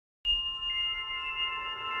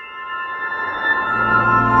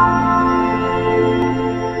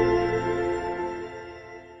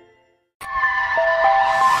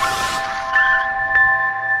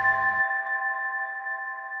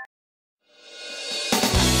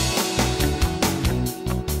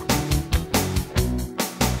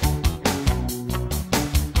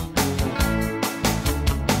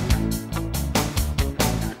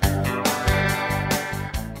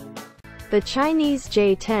The Chinese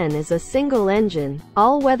J-10 is a single-engine,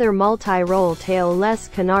 all-weather multi-role tail-less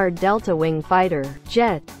canard delta-wing fighter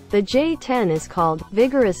jet. The J-10 is called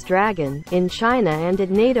Vigorous Dragon in China and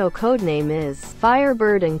its NATO codename is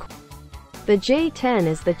Firebird and the J-10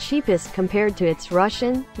 is the cheapest compared to its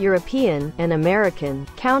Russian, European, and American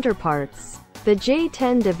counterparts. The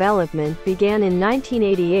J-10 development began in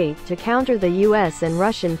 1988 to counter the US and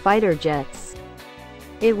Russian fighter jets.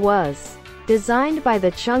 It was designed by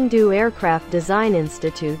the Chengdu Aircraft Design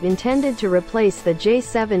Institute, intended to replace the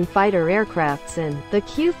J-7 fighter aircrafts and the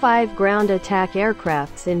Q-5 ground attack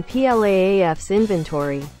aircrafts in PLAAF's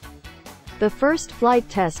inventory. The first flight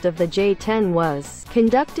test of the J-10 was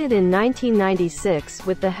conducted in 1996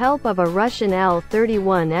 with the help of a Russian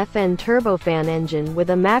L-31FN turbofan engine with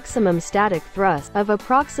a maximum static thrust of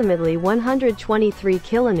approximately 123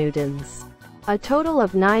 kilonewtons. A total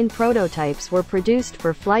of 9 prototypes were produced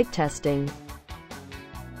for flight testing.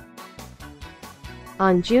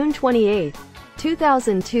 On June 28,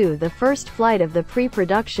 2002, the first flight of the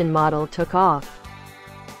pre-production model took off.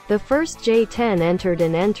 The first J-10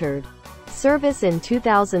 entered service in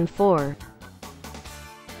 2004.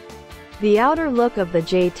 The outer look of the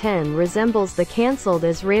J-10 resembles the cancelled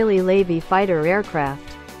Israeli Levi fighter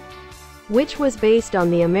aircraft, which was based on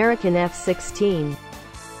the American F-16.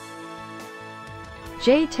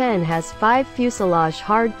 J-10 has 5 fuselage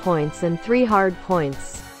hardpoints and 3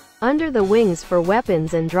 hardpoints under the wings for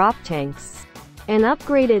weapons and drop tanks. An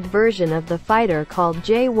upgraded version of the fighter called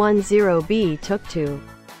J-10B took to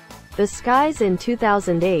the skies in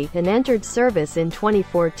 2008 and entered service in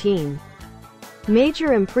 2014.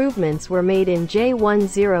 Major improvements were made in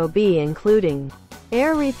J-10B, including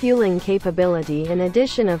air refueling capability and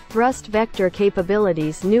addition of thrust vector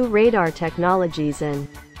capabilities, new radar technologies, and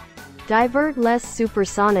divert-less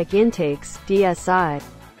supersonic intakes (DSI).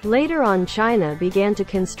 Later on, China began to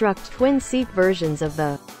construct twin-seat versions of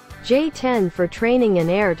the J-10 for training and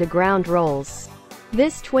air-to-ground roles.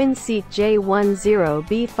 This twin-seat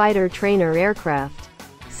J-10B fighter trainer aircraft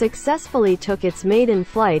successfully took its maiden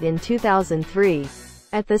flight in 2003.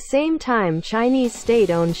 At the same time, Chinese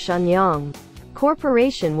state-owned Shenyang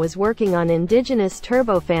Corporation was working on indigenous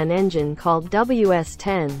turbofan engine called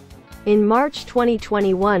WS-10. In March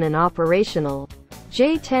 2021, an operational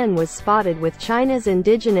J-10 was spotted with China's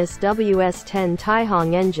indigenous WS-10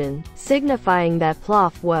 Taihong engine, signifying that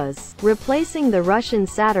PLAF was replacing the Russian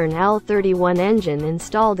Saturn L-31 engine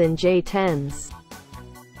installed in J-10s.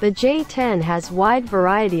 The J-10 has wide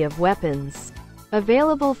variety of weapons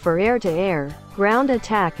available for air-to-air, ground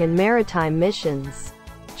attack and maritime missions.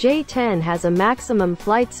 J-10 has a maximum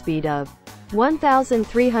flight speed of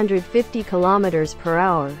 1,350 km per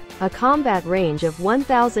hour, a combat range of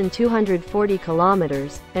 1,240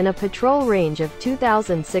 km, and a patrol range of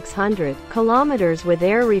 2,600 km with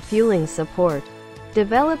air refueling support.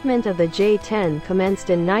 Development of the J-10 commenced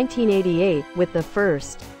in 1988, with the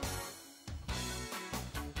first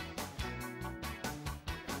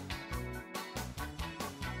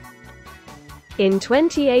In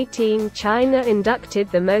 2018, China inducted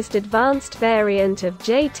the most advanced variant of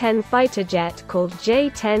J-10 fighter jet called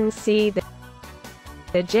J-10C.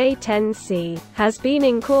 The J-10C has been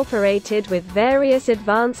incorporated with various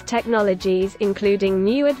advanced technologies, including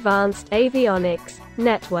new advanced avionics,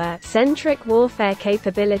 network-centric warfare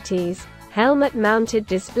capabilities, helmet-mounted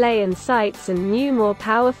display and sights, and new more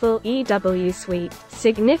powerful EW suite,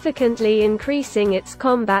 significantly increasing its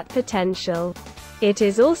combat potential. It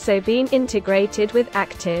is also been integrated with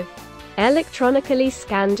active, electronically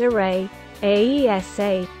scanned array,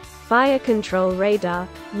 AESA, fire control radar,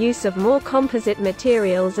 use of more composite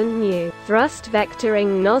materials and new thrust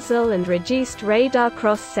vectoring nozzle and reduced radar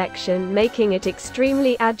cross-section, making it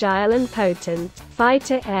extremely agile and potent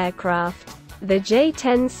fighter aircraft. The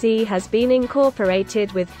J-10C has been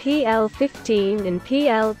incorporated with PL-15 and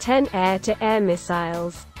PL-10 air-to-air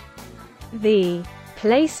missiles. The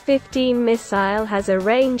Place 15 missile has a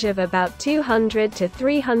range of about 200 to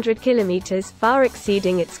 300 kilometers, far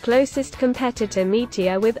exceeding its closest competitor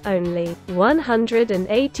Meteor with only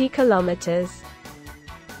 180 kilometers.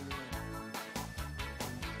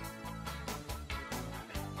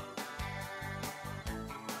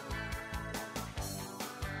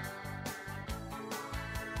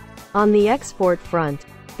 On the export front,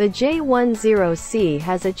 the J-10C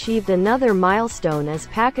has achieved another milestone as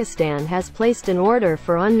Pakistan has placed an order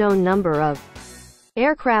for unknown number of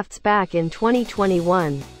aircrafts back in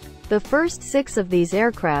 2021. The first 6 of these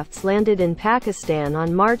aircrafts landed in Pakistan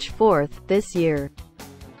on March 4 this year,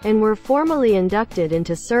 and were formally inducted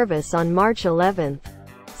into service on March 11.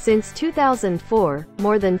 Since 2004,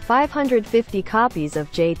 more than 550 copies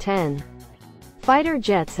of J-10 Fighter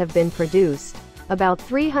jets have been produced. About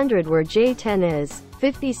 300 were J-10As,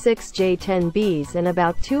 56 J-10Bs and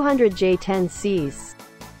about 200 J-10Cs.